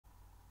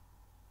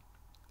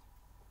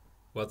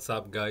What's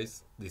up,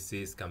 guys? This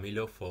is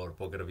Camilo for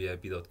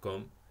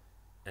PokerVIP.com,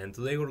 and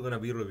today we're gonna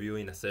be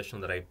reviewing a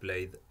session that I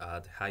played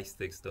at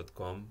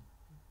HighStakes.com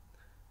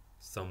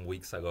some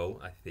weeks ago.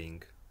 I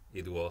think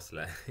it was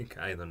like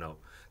I don't know,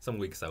 some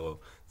weeks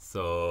ago.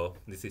 So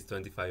this is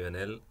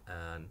 25NL,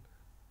 and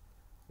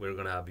we're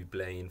gonna be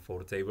playing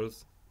 4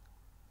 tables.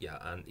 Yeah,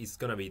 and it's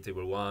gonna be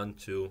table 1,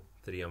 2,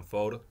 3, and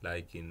 4,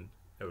 like in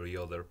every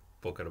other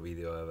poker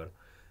video ever.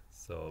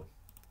 So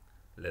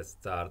let's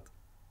start.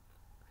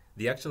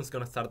 The action's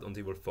gonna start on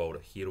table 4.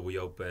 Here we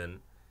open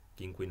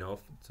king queen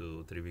off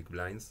to 3 big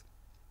blinds,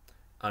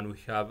 and we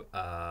have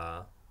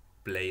a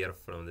player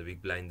from the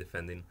big blind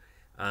defending.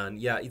 And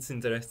yeah, it's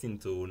interesting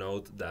to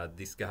note that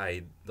this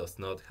guy does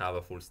not have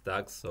a full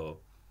stack, so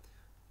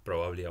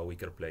probably a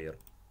weaker player.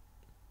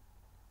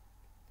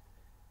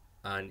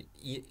 And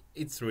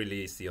it's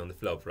really easy on the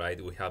flop,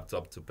 right? We have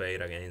top 2 pair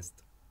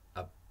against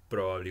a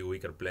probably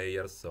weaker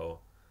player, so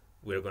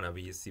we're gonna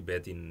be easy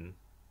betting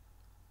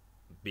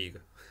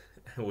big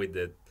with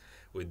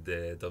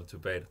the top 2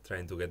 pair,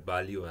 trying to get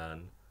value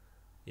and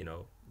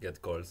get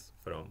calls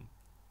from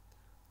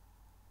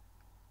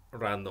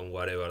random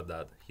whatever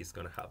that he's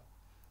gonna have.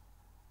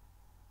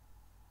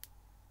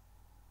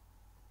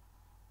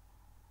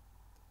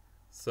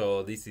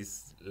 So this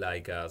is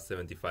like a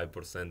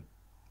 75%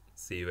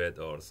 c-bet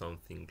or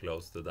something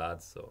close to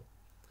that, so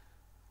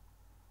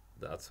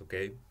that's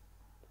okay.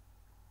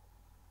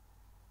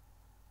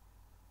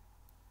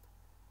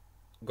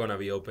 Gonna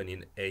be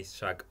opening ace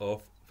jack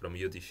off from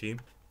UTG.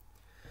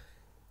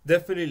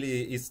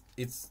 Definitely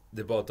it's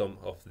the bottom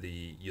of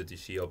the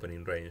UTG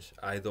opening range.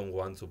 I don't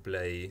want to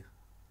play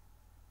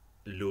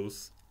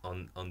loose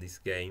on these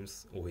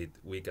games with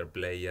weaker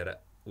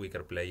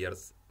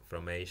players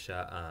from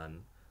Asia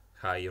and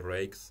high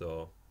rake,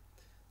 so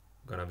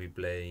gonna be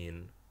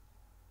playing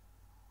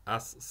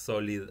as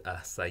solid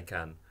as I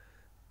can.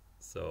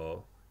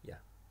 So yeah,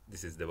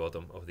 this is the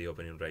bottom of the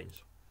opening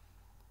range.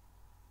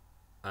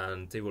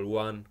 And table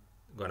 1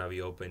 gonna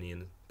be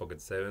opening pocket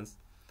 7s.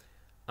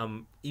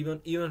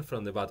 Even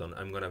from the bottom,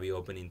 I'm gonna be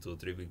opening to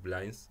 3 big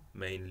blinds,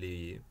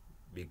 mainly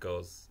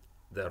because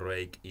the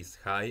rake is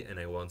high and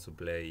I want to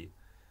play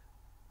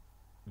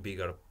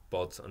bigger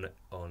pots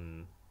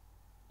on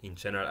in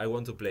general. I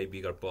want to play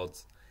bigger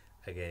pots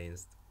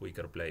against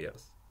weaker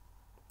players.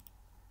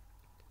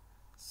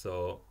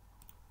 So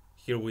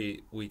here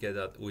we get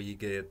a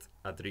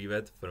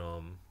 3-bet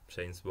from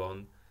James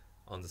Bond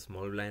on the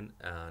small blind,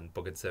 and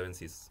pocket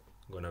 7s is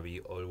gonna be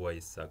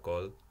always a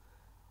call.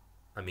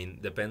 I mean,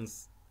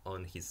 depends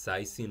on his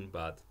sizing,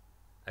 but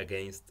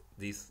against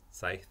this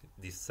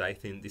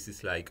sizing, this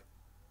is like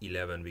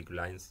 11 big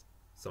blinds,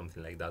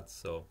 something like that.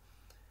 So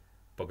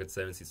pocket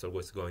 7s is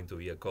always going to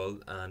be a call,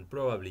 and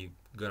probably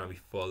gonna be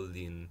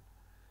folding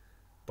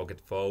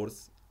pocket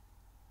 4s,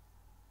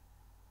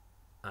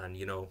 and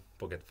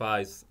pocket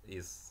 5s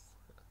is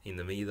in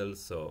the middle.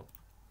 So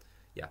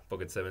yeah,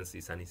 pocket 7s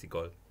is an easy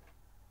call.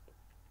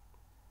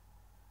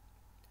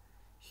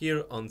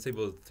 Here on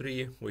table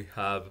 3 we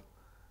have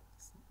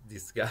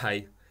this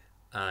guy,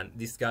 and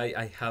this guy,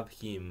 I have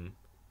him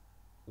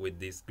with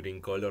this green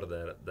color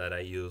that I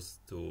use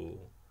to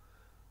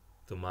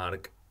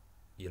mark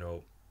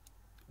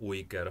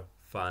weaker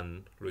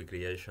fun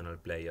recreational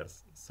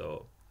players.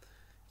 So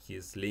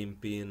he's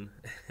limping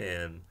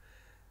and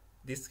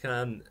this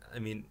hand, I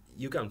mean,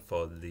 you can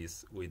fold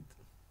this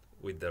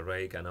with the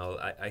rake and all.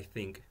 I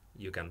think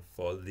you can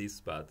fold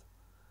this, but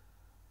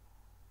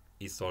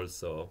it's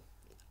also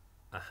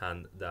a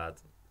hand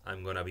that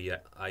I'm gonna be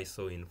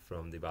ISOing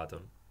from the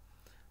bottom.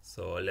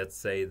 So let's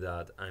say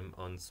that I'm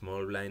on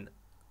small blind.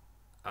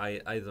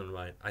 I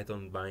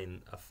don't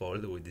mind a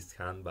fold with this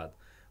hand, but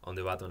on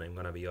the bottom I'm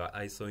gonna be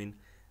ISOing,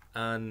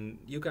 and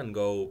you can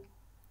go.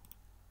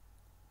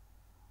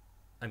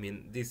 I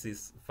mean, this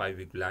is 5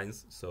 big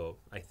blinds, so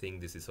I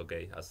think this is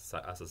okay as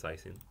a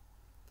sizing.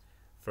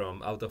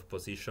 From out of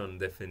position,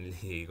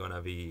 definitely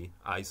gonna be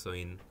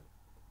ISOing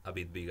a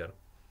bit bigger.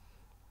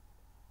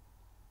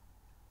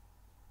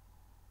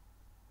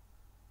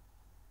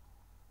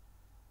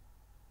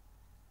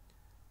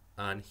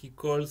 And he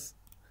calls,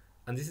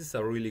 and this is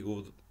a really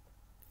good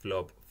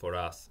flop for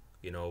us,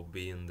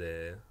 being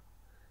the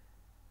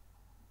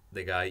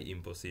guy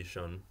in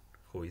position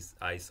who is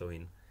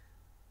ISOing.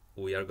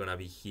 We are gonna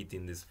be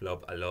hitting this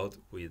flop a lot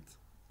with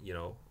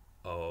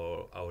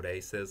our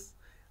aces,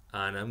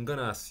 and I'm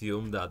gonna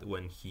assume that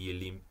when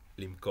he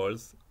limp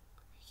calls,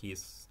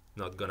 he's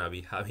not gonna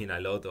be having a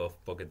lot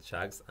of pocket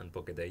jacks and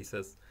pocket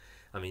aces.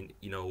 I mean,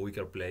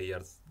 weaker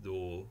players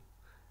do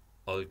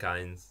all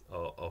kinds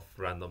of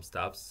random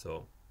stuff,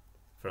 so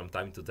from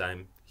time to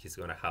time he's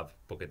gonna have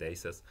pocket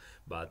aces,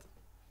 but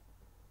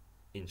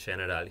in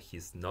general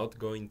he's not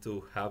going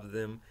to have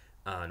them.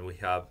 And we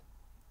have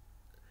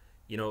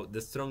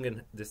the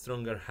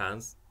stronger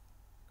hands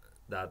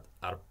that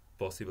are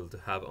possible to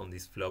have on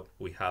this flop,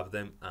 we have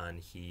them, and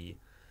he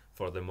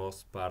for the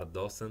most part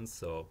doesn't.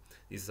 So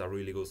this is a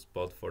really good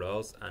spot for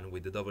us, and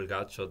with the double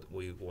gut shot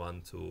we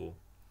want to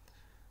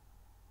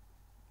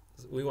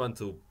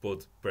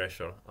put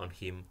pressure on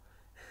him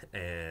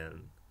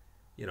and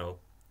you know,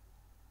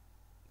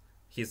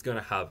 he's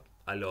gonna have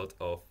a lot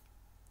of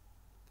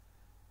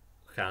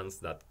hands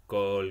that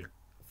call,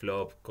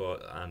 flop, call,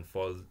 and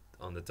fold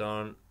on the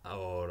turn,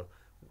 or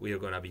we're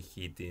gonna be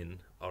hitting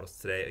or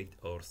straight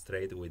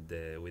with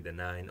the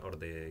nine or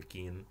the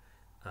king,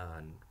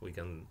 and we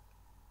can,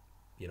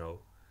 you know,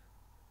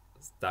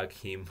 stack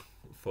him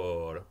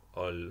for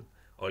all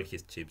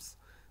his chips.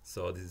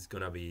 So this is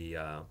gonna be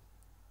a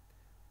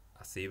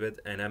civet,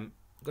 and I'm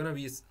gonna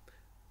be.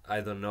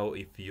 I don't know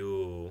if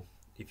you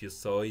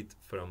saw it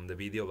from the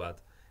video,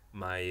 but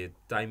my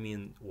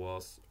timing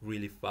was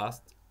really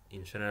fast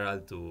in general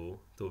to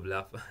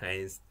bluff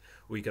against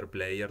weaker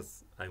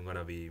players. I'm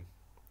gonna be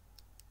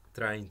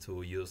trying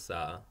to use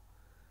a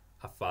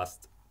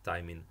fast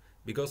timing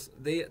because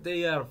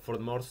they are for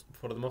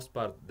the most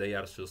part they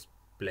are just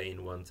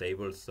playing one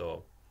table,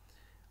 so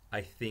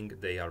I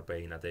think they are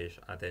paying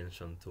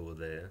attention to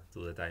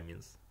the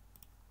timings.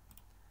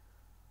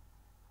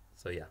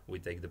 So yeah, we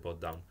take the pot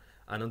down.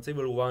 And on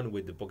table one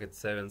with the pocket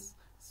sevens,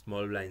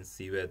 small blind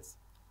c bets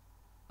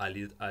a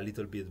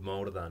little bit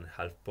more than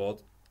half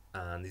pot,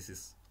 and this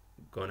is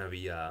gonna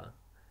be a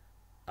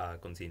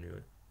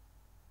continue.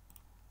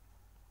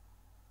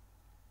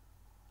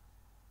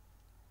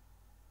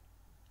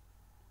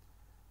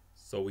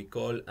 So we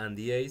call, and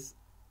the ace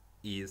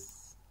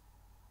is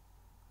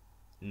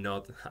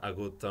not a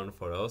good turn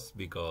for us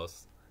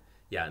because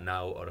yeah,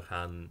 now our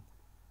hand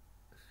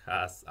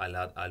has a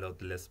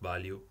lot less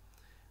value,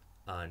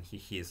 and he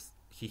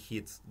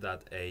hits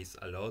that ace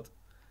a lot.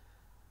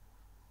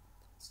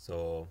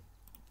 So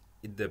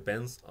it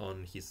depends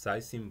on his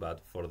sizing,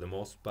 but for the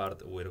most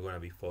part we're gonna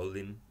be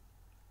folding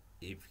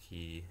if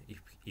he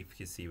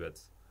c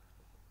bets.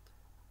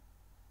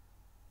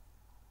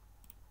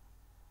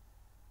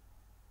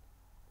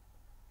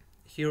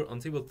 Here on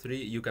table 3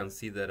 you can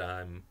see that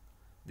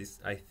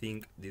I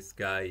think this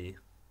guy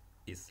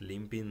is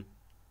limping.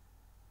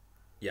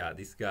 Yeah,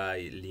 this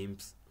guy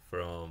limps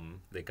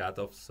from the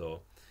cutoff,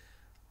 so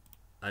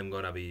I'm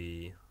gonna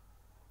be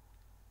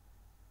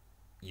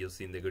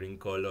using the green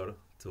color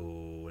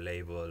to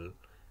label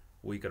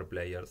weaker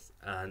players,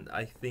 and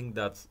I think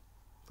that's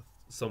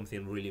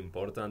something really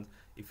important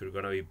if you're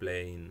gonna be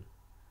playing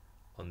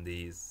on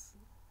these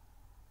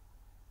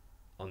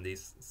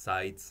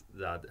sites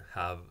that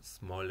have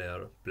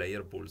smaller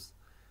player pools.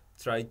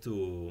 Try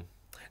to,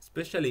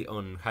 especially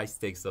on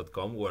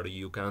HighStakes.com where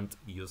you can't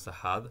use a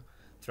HUD,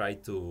 try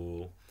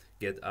to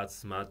get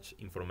as much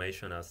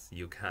information as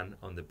you can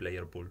on the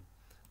player pool.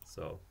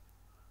 So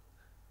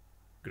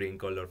green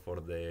color for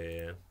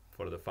the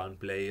fun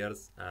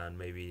players, and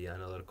maybe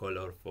another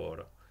color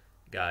for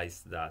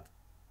guys that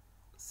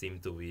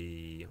seem to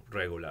be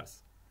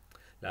regulars.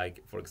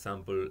 Like for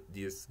example,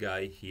 this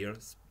guy here,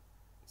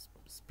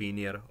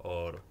 Spinner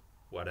or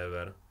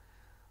whatever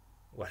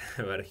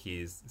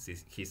his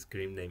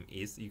screen name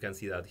is. You can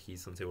see that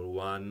he's on table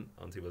 1,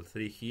 on table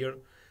 3 here,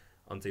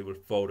 on table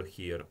 4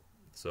 here.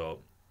 So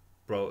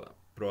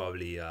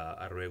probably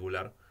a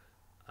regular,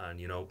 and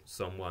you know,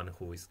 someone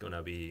who is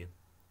gonna be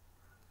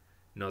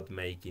not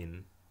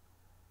making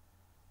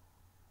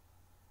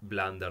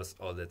blunders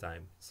all the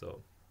time.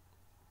 So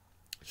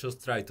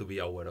just try to be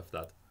aware of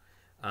that.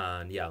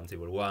 And yeah, on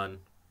table 1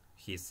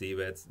 he c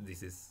bets.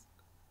 This is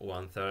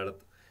one third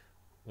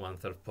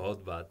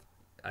pot, but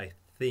I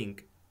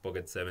think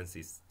pocket sevens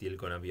is still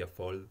gonna be a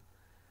fold.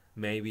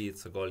 Maybe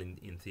it's a call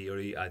in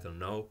theory, I don't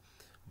know,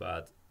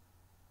 but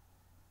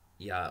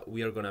yeah,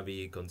 we are gonna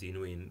be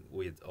continuing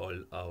with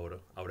all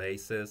our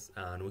aces,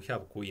 and we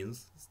have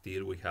queens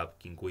still. We have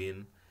king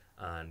queen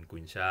and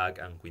queen jack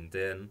and queen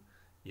 10.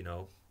 You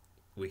know,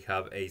 we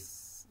have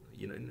ace.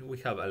 You know, we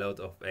have a lot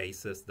of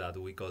aces that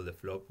we call the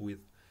flop with.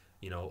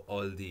 You know,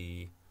 all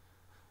the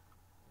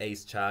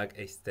ace jack,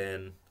 ace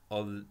 10,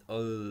 all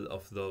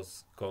of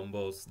those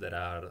combos that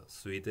are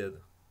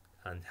suited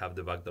and have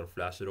the backdoor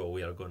flush draw,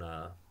 we are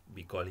gonna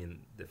be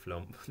calling the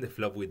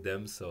flop with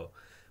them. So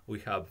we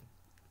have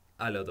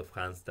a lot of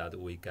hands that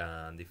we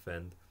can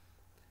defend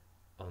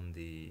on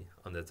the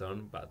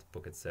turn, but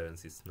pocket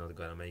sevens is not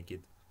gonna make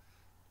it.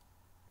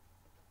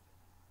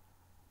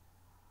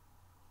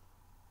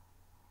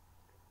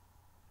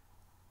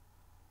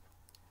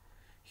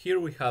 Here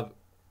we have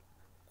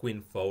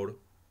queen 4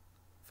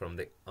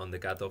 on the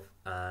cutoff,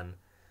 and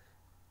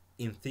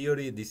in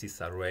theory this is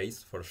a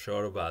race for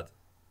sure, but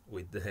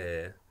with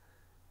the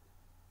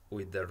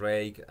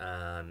rake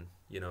and,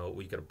 you know,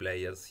 weaker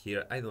players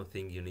here, I don't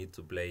think you need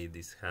to play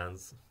these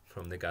hands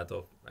from the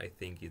cutoff. I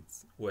think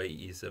it's way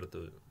easier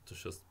to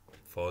just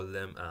fold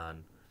them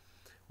and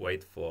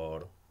wait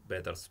for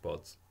better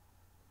spots.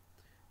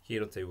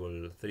 Here on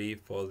table 3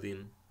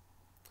 folding,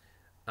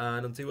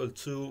 and on table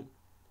 2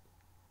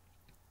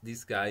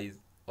 this guy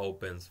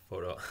opens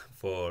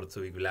for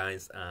 2 big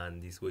blinds,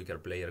 and this weaker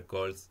player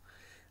calls,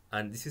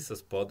 and this is a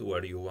spot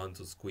where you want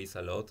to squeeze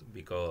a lot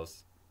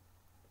because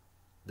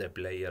the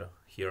player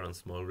here on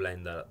small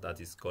blind that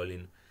is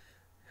calling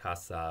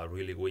has a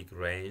really weak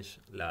range,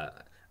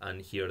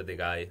 and here the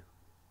guy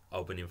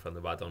opening from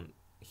the bottom,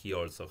 he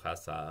also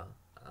has a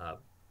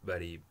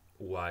very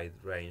wide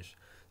range,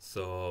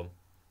 so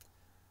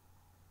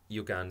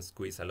you can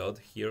squeeze a lot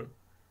here,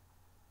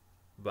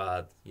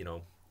 but you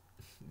know,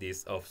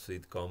 this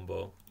offsuit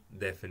combo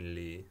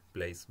definitely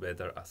plays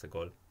better as a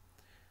call.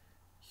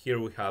 Here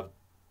we have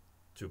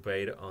two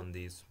pair on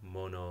this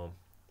mono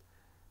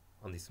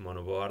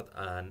board,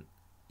 and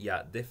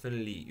yeah,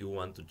 definitely you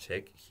want to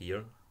check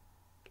here.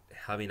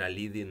 Having a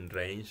leading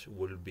range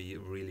will be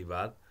really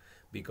bad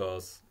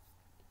because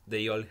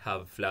they all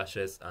have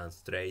flashes and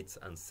straights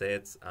and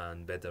sets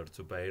and better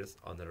two pairs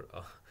on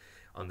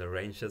the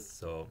ranges,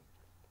 so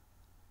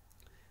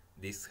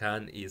this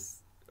hand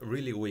is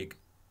really weak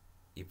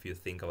if you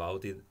think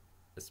about it,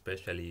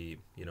 especially,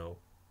 you know,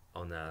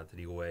 on a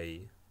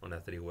three-way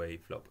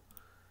flop.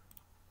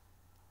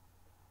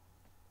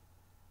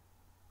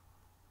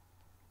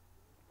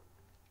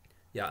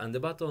 Yeah, and the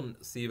button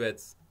C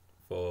bets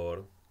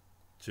for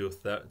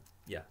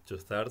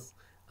two-thirds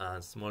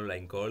and small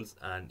line calls,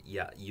 and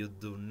yeah, you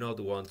do not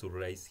want to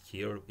raise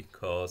here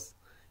because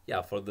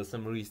yeah, for the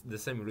same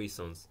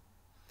reasons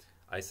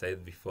I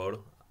said before.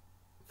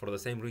 For the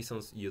same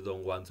reasons, you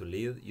don't want to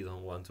lead, you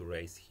don't want to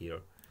raise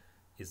here.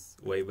 It's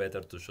way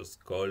better to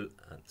just call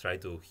and try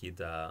to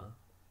hit a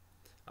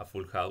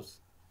full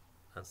house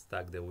and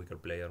stack the weaker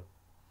player.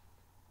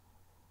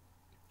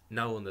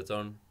 Now on the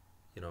turn,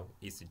 you know,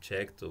 easy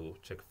check to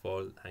check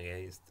fold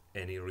against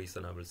any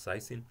reasonable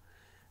sizing.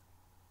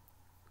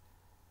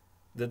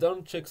 The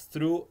turn checks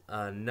through,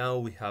 and now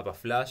we have a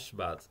flash,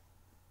 but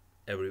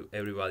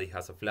everybody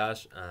has a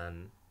flash,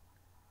 and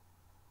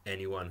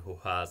anyone who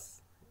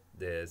has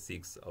the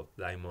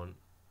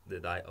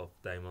die of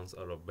diamonds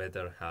or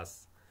better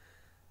has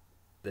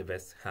the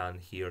best hand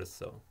here.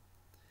 So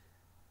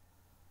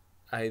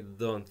I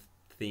don't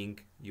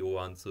think you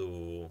want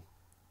to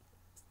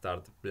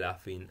start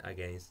bluffing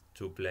against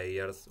two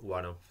players,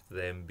 one of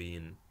them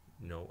being,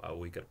 you know, a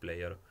weaker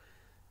player.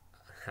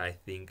 I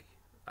think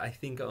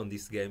on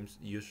these games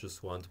you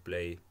just want to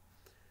play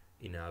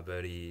in a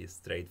very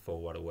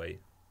straightforward way.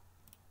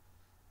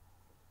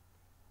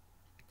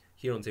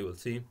 Here on table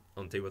C,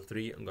 on table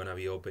 3, I'm gonna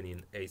be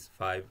opening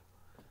ace-5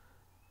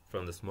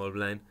 from the small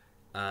blind,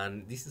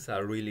 and this is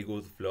a really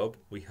good flop.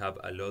 We have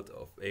a lot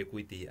of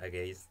equity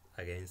against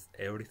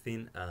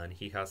everything, and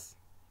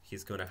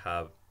he's gonna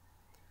have,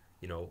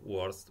 you know,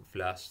 worst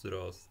flush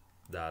draws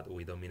that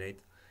we dominate.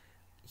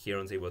 Here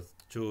on table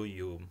 2,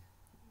 you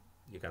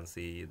can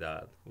see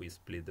that we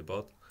split the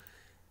pot.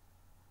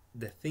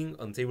 The thing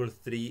on table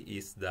 3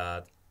 is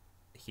that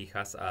he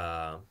has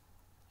a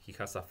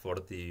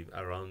 40,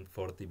 around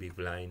 40 big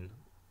blind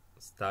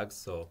stack,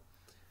 so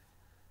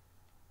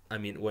I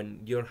mean,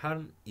 when your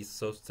hand is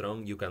so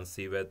strong, you can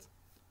see bet,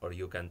 or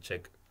you can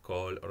check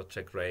call or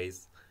check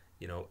raise,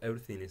 you know,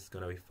 everything is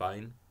gonna be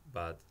fine.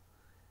 But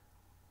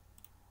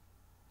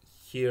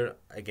here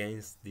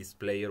against this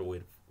player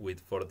with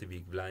 40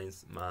 big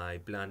blinds, my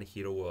plan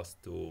here was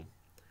to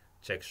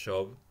check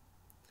shove,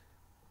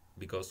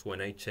 because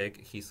when I check,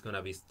 he's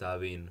gonna be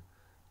stabbing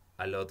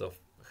a lot of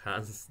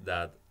hands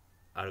that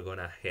are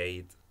gonna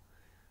hate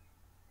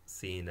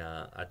seeing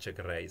a check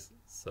raise.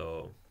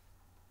 So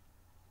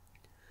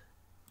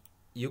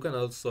you can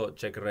also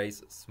check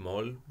raise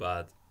small,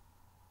 but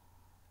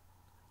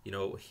you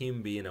know,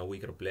 him being a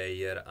weaker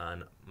player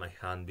and my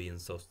hand being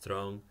so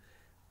strong,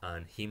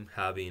 and him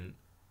having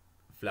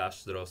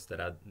flash draws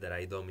that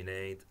I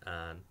dominate,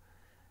 and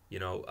you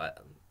know,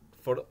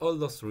 for all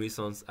those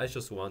reasons, I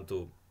just want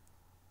to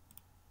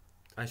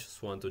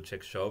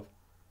check shove,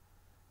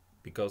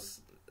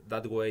 because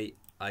that way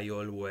I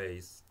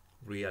always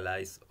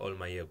realize all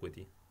my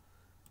equity.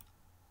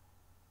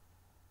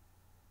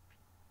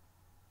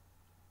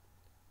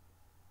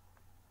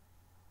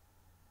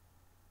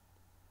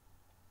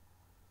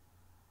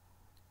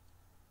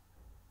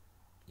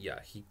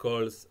 Yeah, he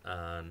calls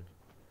and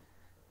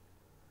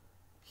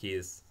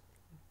he's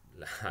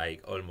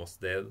like almost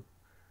dead.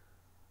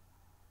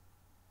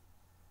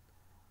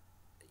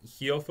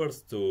 He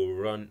offers to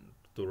run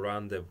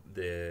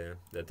the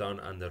turn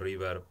and the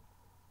river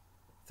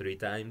 3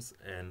 times,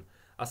 and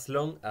as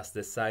long as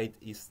the side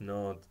is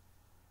not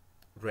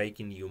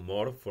raking you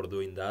more for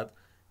doing that,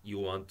 you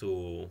want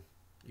to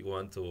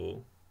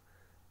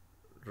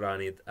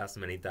run it as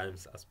many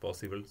times as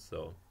possible.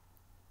 So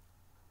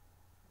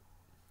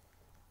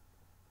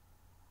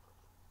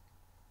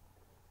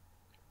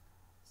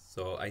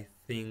I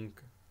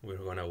think we're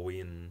gonna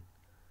win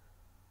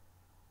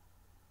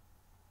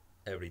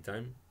every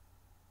time.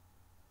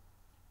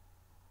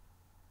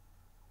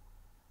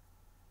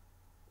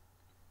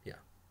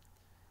 Yeah.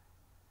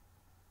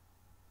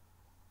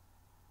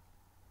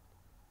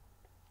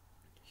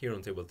 Here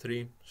on table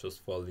 3,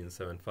 just folding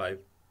 7-5.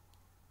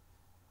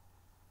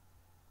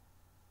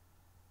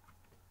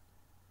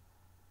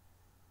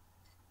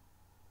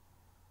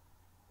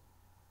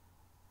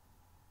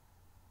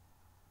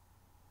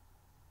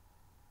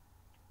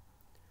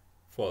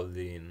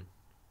 Folding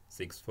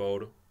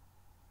 6-4.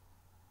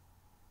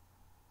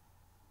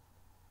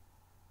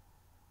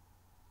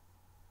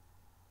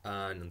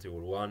 And on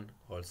table 1,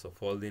 also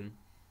folding.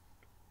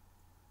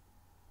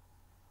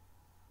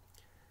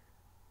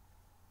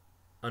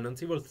 And on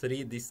table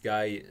 3, this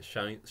guy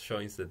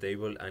joins the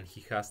table and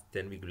he has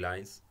 10 big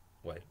blinds.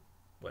 Well,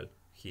 well,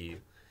 he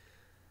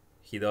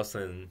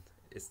doesn't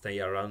stay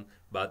around.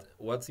 But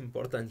what's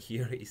important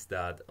here is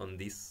that on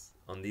this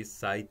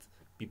site,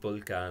 people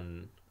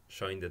can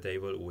join the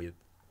table with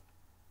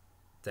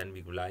 10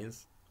 big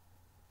blinds.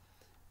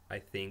 I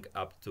think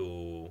up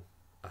to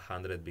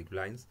 100 big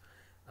blinds,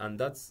 and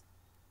that's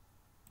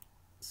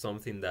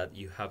something that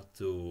you have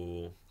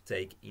to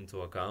take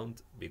into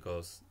account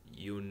because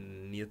you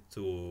need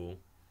to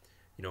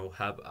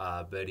have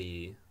a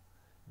very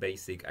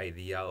basic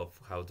idea of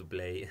how to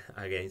play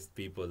against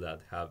people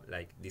that have,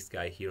 like this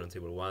guy here on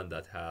table 1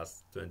 that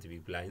has 20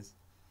 big blinds.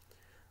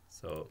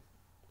 So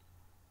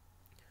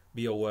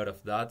be aware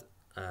of that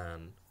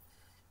and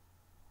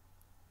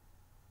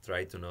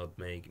try to not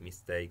make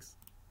mistakes.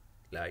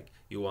 Like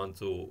you want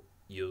to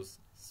use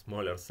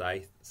smaller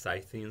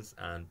sizings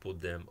and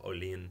put them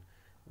all in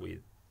with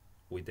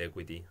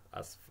equity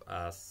as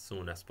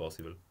soon as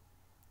possible.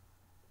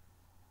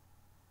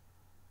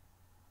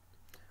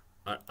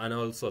 And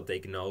also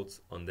take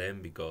notes on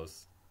them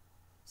because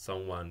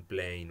someone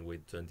playing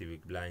with 20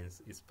 big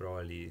blinds is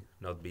probably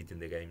not beating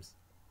the games.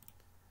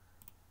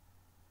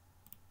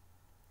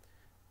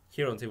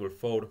 Here on table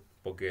 4,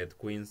 pocket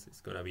queens is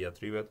gonna be a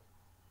 3-bet.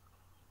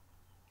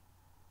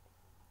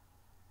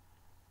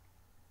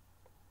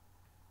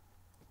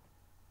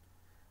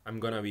 I'm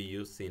gonna be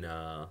using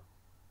a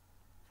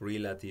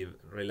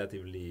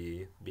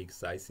relatively big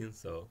sizing,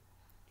 so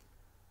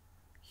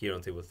here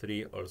on table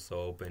 3 also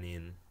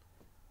opening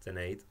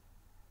 10-8.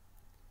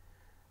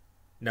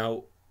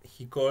 Now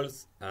he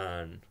calls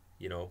and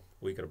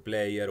weaker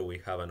player, we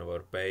have an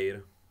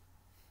overpair.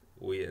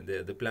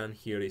 The plan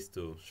here is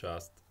to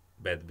just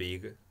bet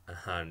big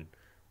and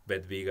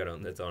bet bigger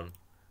on the turn.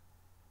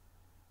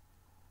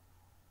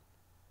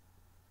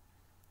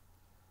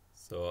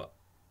 So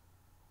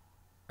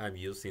I'm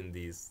using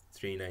this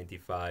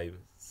 395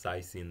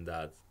 sizing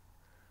that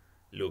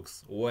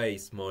looks way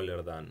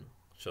smaller than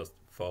just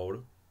 4.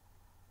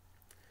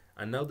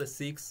 And now the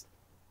 6,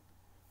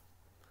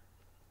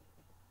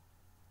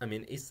 I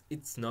mean,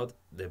 it's not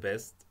the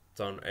best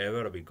turn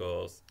ever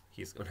because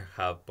he's gonna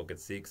have pocket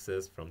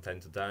 6s from time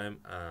to time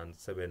and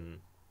 7-9,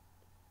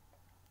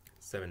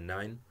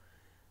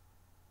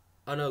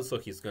 and also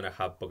he's gonna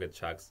have pocket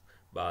jacks,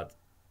 but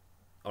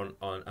on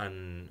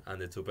and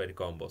the 2-pair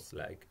combos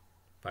like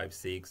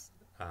 5-6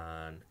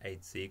 and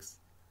 8-6.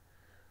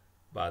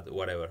 But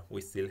whatever,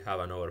 we still have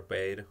an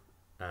overpair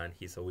and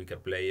he's a weaker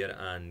player,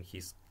 and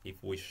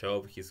if we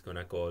shove, he's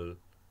gonna call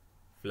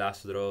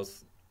flush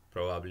draws.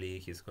 Probably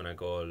he's gonna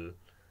call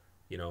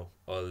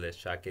all the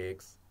jack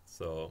X.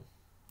 So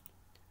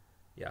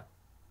yeah,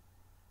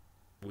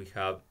 we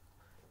have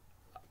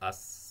a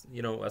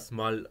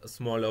small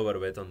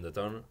overbet on the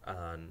turn,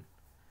 and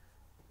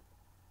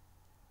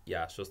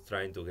yeah, just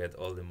trying to get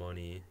all the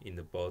money in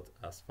the pot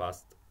as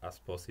fast as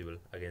possible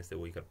against the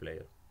weaker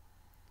player.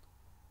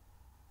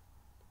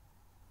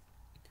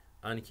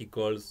 And he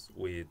calls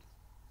with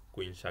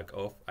queen jack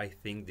off. I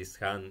think this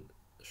hand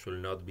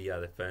should not be a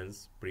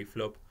defense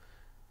pre-flop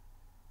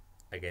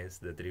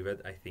against the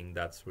 3-bet. I think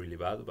that's really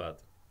bad,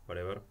 but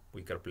whatever.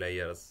 Weaker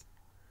players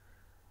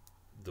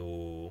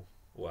do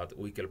what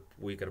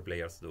weaker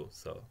players do.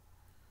 So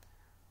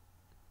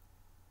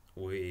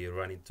we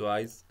run it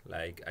twice.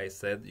 Like I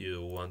said,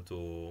 you want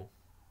to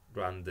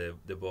run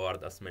the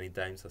board as many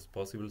times as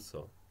possible,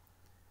 so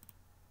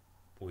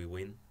we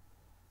win.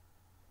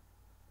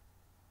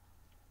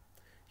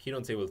 Here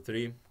on table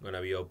 3,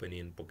 gonna be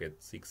opening pocket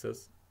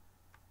 6s,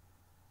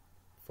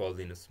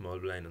 folding a small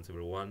blind on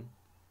table 1.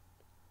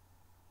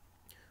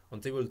 On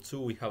table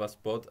 2, we have a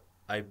spot.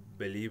 I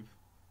believe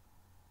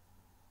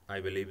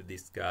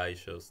this guy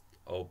just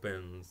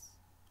opens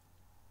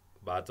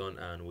button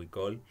and we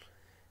call,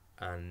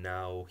 and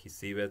now he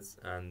c-bets,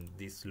 and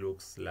this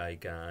looks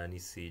like an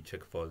easy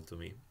check fold to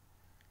me.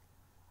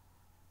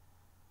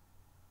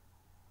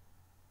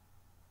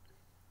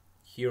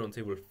 Here on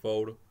table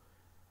 4,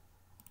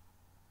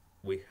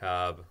 we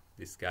have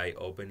this guy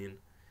opening,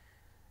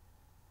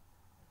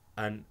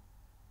 and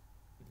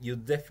you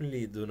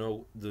definitely do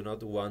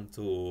not want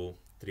to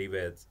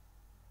 3-bet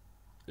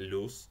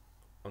loose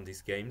on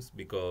these games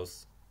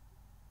because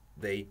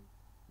they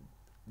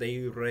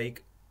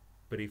rake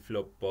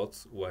pre-flop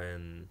pots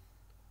when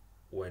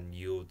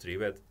you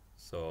 3-bet.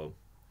 So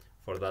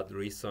for that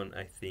reason,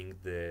 I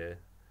think the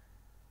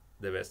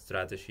best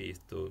strategy is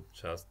to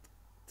just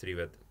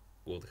 3-bet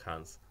good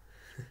hands.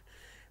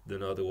 Do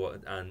not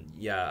want, and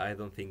yeah, I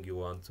don't think you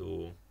want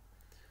to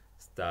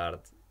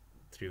start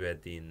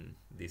 3-betting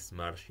these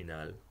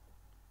marginal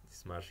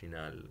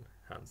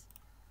hands.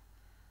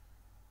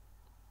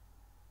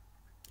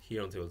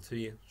 Here on table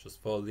 3,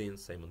 just folding,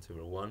 same on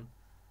table 1.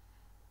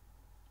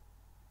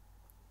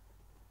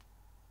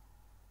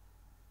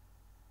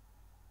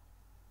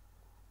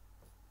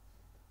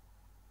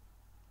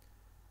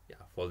 Yeah,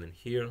 folding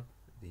here,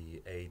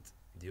 the 8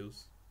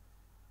 deuce.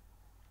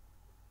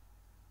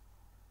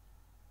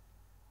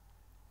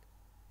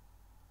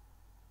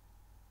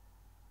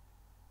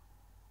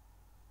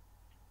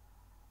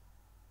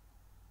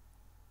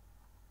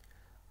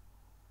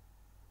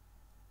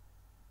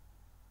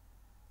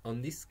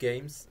 on these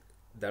games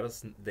there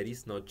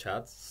is no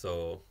chat,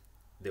 so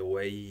the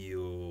way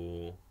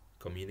you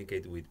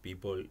communicate with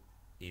people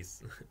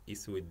is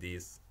is with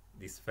these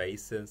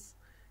faces,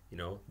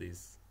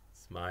 these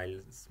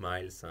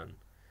smiles and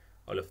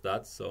all of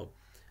that. So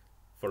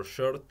for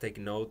sure, take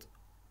note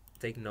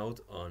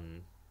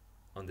on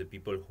the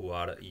people who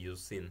are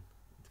using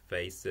the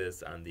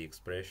faces and the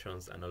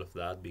expressions and all of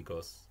that,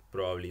 because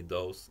probably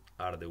those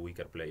are the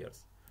weaker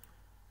players.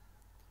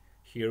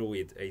 Here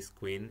with ace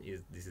queen,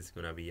 this is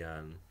gonna be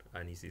an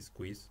easy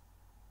squeeze.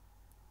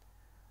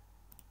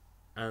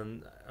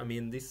 And I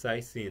mean, this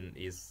sizing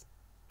is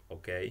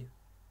okay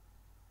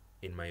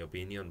in my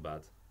opinion,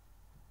 but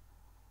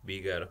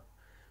bigger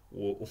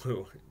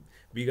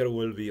bigger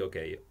will be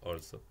okay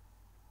also,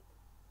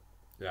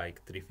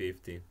 like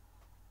 350,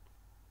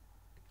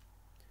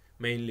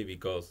 mainly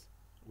because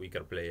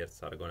weaker players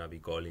are gonna be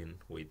calling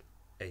with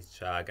ace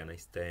jack and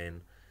ace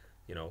 10,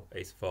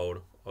 ace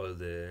 4, all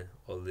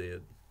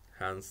the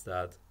hands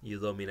that you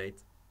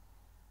dominate.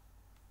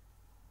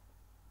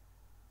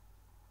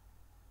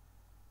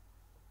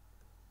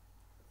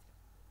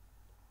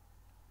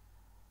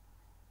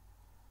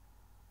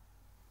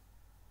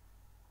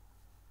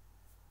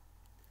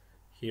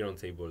 Here on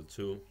table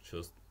 2,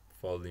 just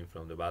folding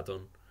from the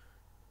button,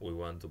 we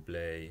want to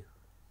play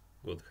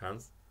good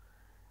hands,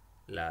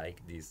 like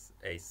this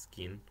ace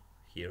king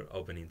here,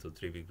 opening to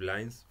 3 big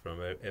blinds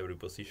from every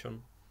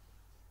position.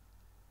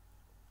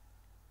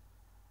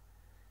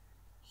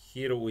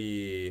 Here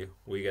we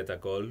get a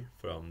call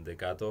from the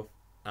cutoff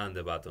and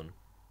the button.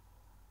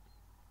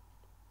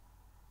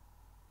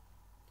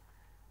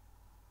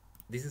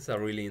 This is a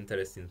really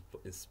interesting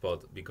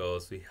spot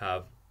because we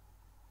have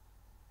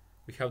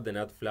the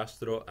nut flush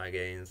draw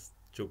against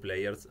 2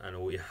 players and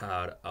we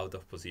are out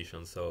of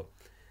position, so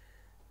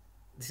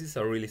this is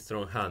a really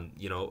strong hand.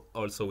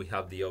 Also we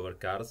have the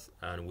overcards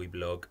and we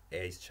block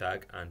ace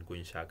jack and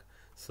queen jack,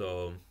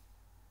 so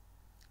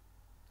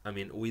I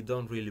mean, we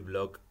don't really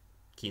block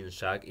king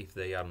jack if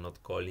they are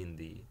not calling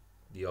the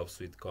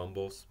offsuit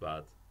combos,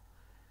 but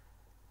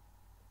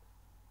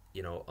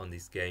on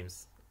these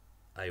games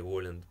I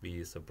wouldn't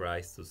be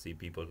surprised to see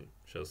people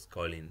just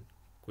calling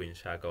queen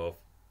jack off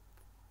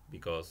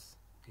because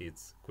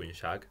it's queen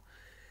jack.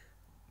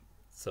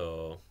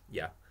 So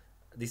yeah,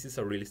 this is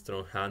a really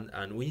strong hand,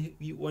 and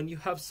when you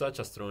have such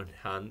a strong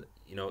hand,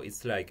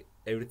 it's like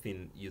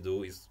everything you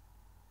do is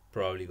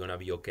probably gonna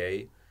be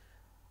okay.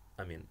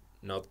 I mean,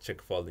 not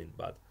check folding,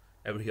 but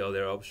every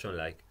other option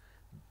like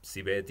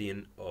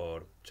c-betting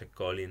or check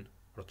calling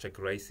or check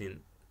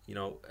raising,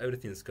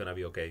 everything's gonna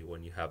be okay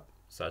when you have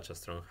such a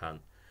strong hand.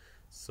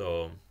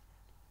 So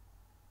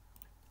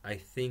I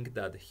think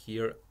that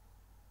here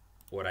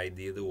what I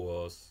did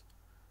was,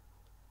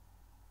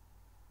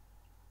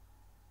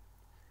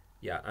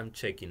 yeah, I'm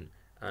checking,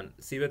 and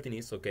c-betting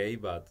is okay,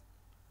 but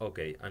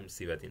okay, I'm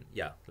c-betting.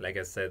 Yeah, like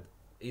I said,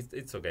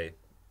 it's okay.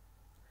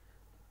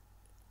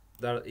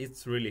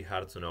 It's really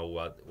hard to know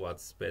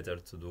what's better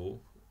to do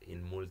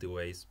in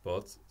multi-way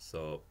spots,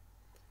 so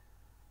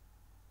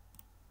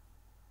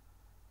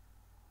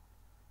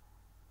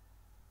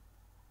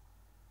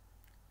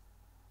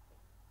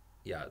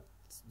yeah,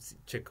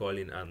 check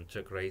calling and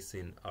check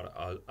raising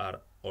are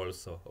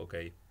also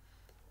okay.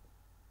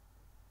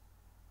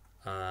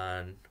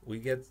 And we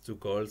get 2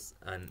 calls,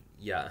 and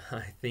yeah,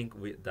 I think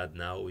that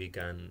now we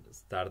can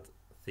start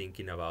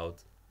thinking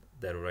about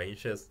the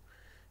ranges,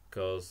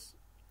 because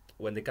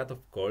when the cutoff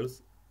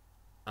calls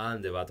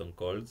and the button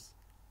calls,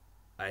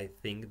 I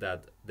think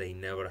that they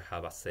never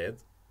have a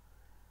set.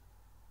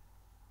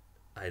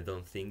 I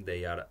don't think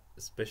they are,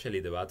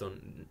 especially the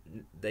button,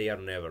 they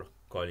are never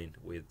calling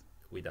with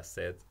a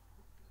set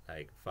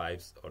like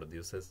fives or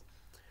deuces.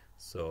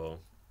 So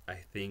I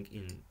think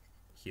in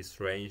his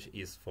range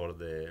is for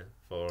the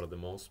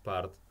most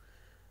part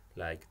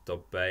like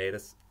top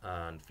pairs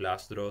and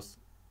flush draws,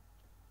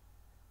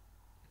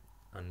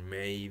 and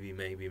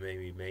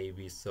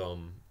maybe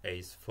some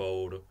ace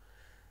 4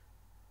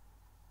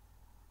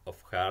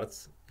 of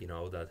hearts,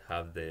 that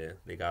have the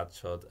gut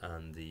shot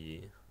and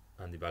the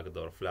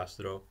backdoor flush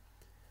draw.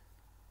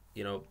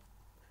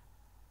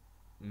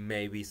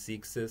 Maybe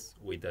sixes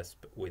with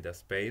a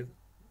spade.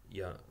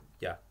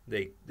 Yeah,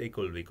 they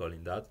could be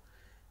calling that,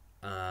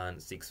 and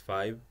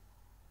 6-5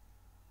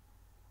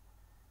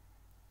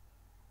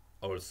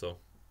 also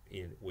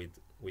with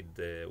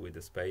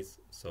the spades.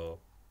 So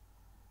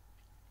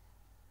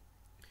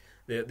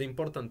the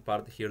important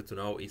part here to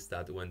know is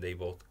that when they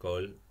both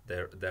call,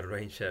 their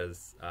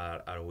ranges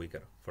are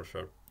weaker for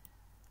sure.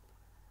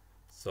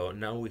 So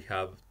now we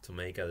have to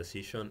make a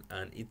decision,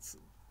 and it's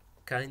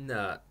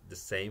kinda the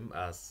same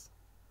as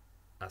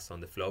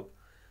on the flop,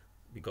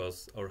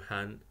 because our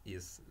hand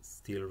is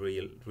still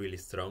really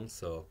strong.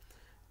 So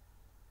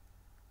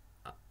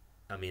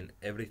I mean,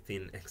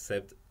 everything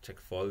except check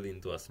fold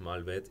into a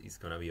small bet is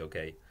gonna be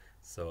okay.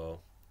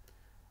 So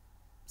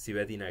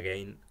c-betting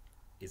again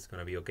is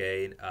gonna be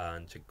okay,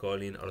 and check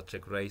calling or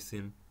check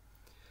raising.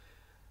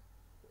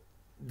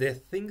 The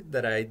thing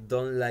that I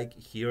don't like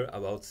here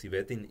about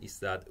c-betting is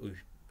that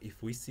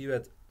if we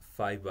c-bet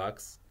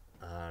 $5,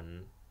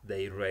 and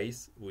they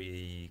raise,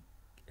 we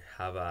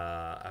have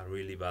a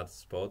really bad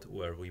spot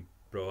where we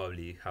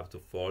probably have to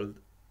fold,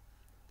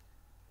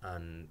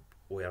 and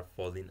we are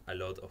folding a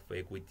lot of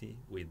equity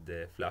with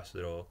the flush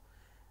draw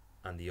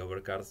and the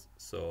overcards.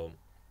 So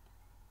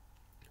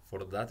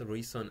for that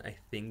reason, I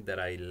think that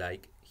I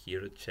like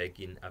here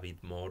checking a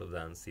bit more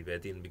than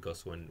c-betting,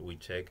 because when we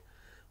check,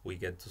 we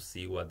get to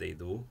see what they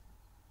do.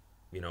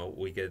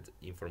 We get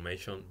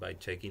information by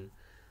checking,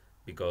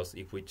 because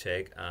if we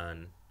check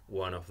and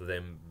one of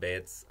them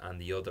bets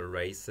and the other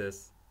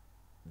raises,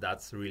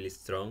 that's really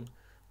strong.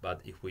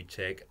 But if we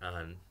check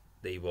and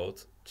they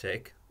both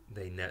check,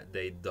 they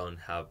don't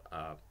have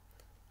a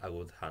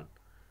good hand,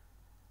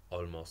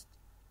 almost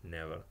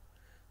never.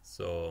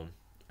 So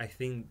I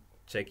think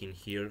checking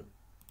here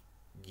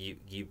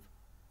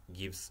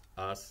gives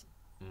us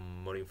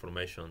more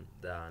information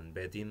than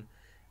betting,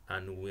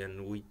 and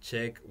when we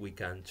check, we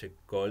can check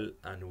call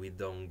and we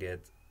don't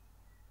get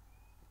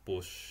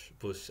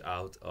push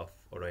out of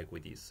our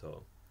equity.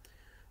 So,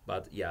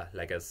 but yeah,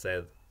 like I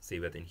said, c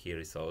betting here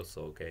is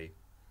also okay.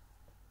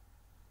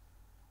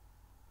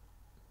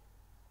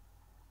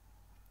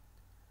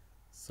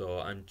 So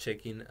I'm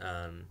checking,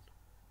 and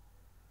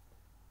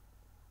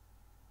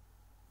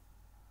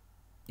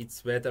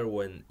it's better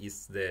when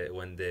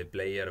the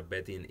player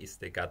betting is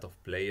the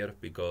cutoff player,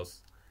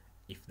 because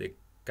if the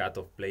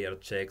cutoff player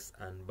checks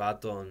and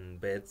button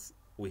bets,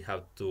 we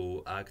have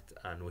to act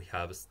and we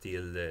have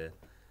still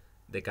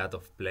the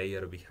cutoff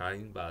player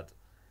behind. But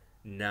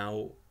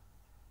now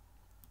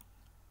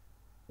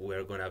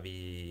we're gonna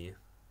be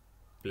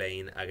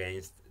playing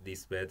against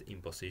this bet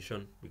in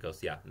position,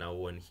 because yeah, now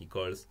when he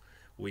calls,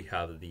 we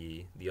have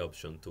the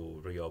option to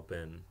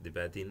reopen the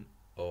betting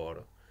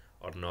or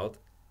not.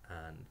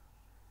 And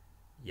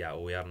yeah,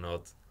 we are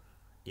not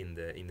in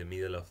the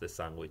middle of the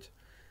sandwich.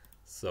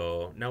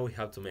 So now we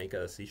have to make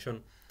a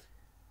decision,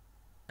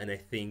 and I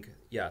think,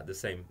 yeah, the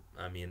same.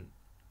 I mean,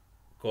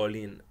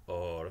 calling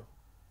or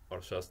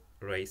just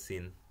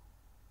racing,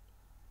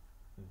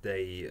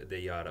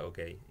 they are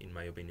okay in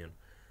my opinion.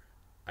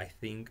 I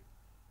think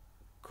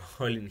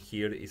calling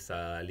here is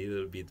a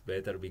little bit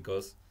better,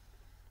 because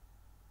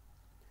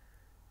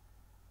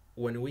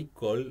when we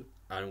call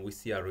and we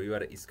see a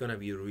river, it's gonna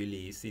be really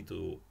easy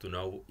to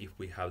know if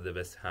we have the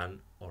best hand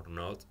or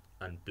not,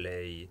 and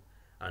play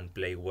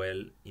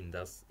well in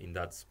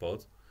that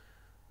spot.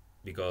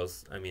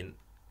 Because I mean,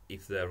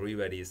 if the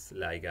river is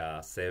like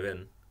a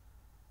seven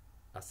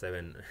a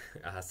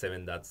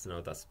seven that's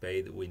not a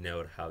spade, we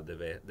never have the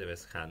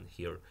best hand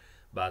here.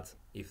 But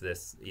if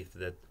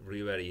the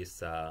river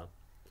is a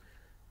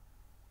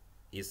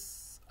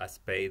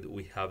spade,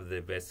 we have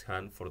the best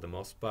hand for the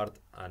most part,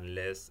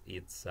 unless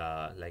it's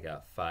like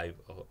a five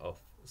of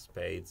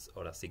spades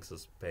or a six of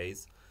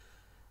spades.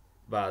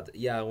 But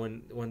yeah,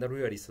 when the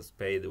river is a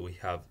spade,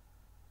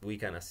 we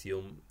can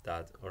assume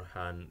that our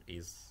hand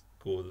is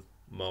good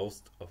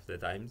most of the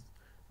times,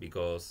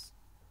 because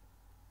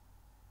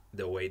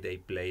the way they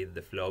play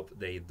the flop,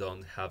 they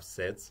don't have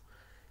sets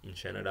in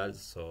general.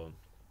 So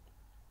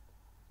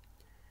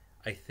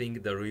I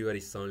think the river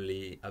is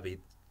only a bit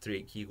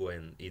tricky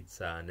when it's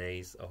an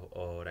ace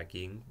or a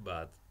king,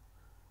 but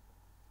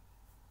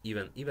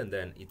even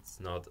then it's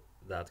not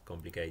that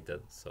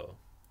complicated. So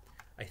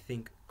I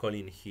think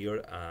calling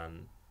here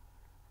and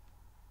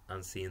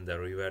seeing the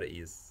river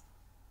is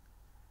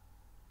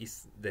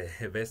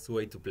the best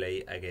way to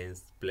play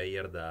against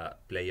players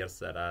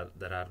that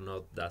are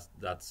not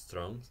that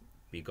strong,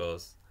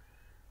 because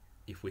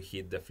if we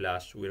hit the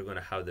flush, we're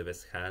gonna have the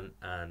best hand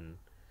and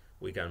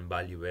we can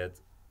value bet,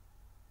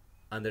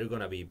 and they're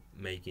gonna be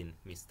making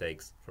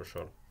mistakes for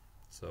sure.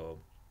 So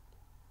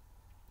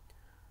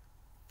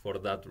for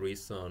that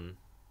reason,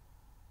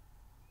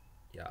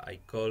 yeah, I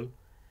call.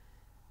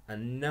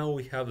 And now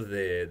we have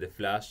the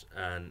flash,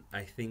 and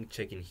I think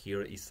checking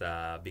here is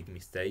a big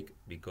mistake,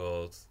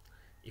 because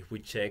if we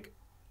check,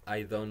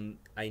 I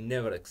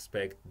never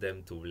expect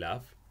them to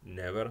bluff,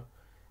 never,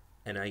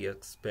 and I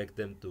expect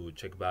them to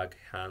check back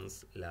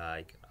hands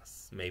like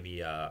maybe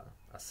a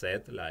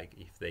set, like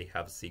if they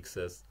have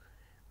sixes.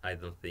 I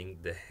don't think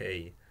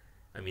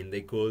I mean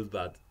they could,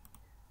 but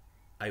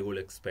I will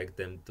expect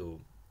them to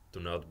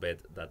not bet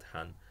that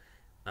hand.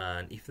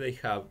 And if they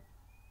have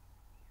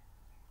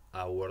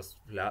a worst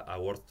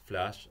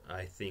flash,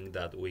 I think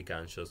that we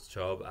can just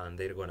chop, and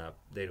they're gonna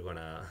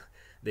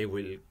they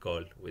will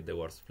call with the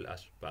worst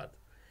flash. But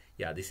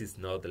yeah, this is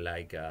not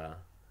like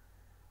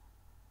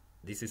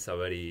this is a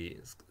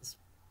very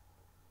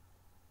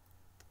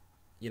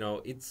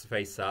it's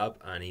face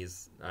up,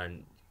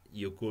 and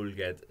you could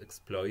get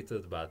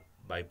exploited but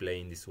by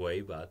playing this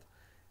way. But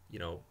you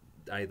know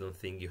I don't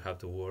think you have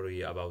to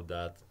worry about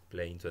that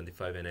playing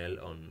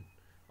 25NL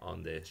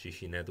on the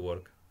GG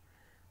network.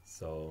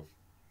 So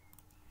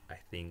I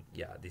think,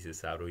 yeah, this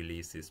is a really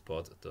easy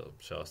spot to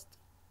just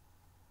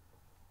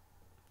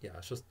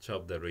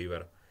chop the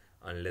river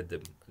and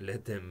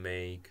let them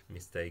make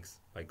mistakes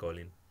by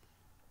calling.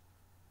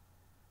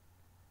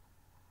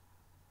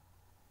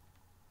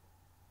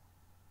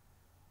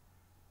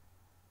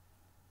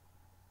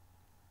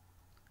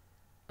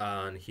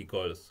 and he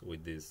calls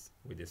with this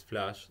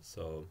flush,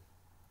 so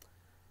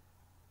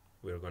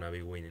we're gonna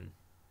be winning.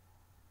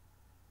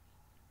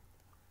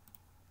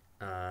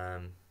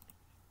 And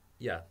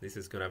yeah, this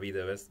is gonna be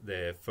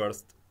the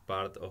first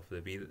part of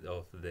the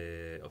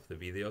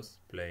videos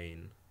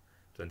playing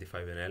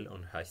 25NL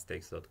on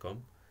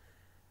HighStakes.com.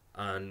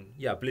 And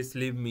yeah, please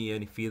leave me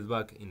any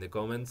feedback in the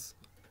comments.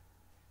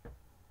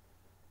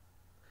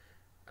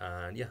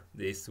 And yeah,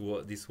 this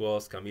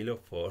was Camilo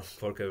for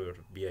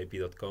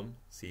PokerVIP.com.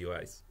 See you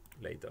guys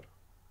later.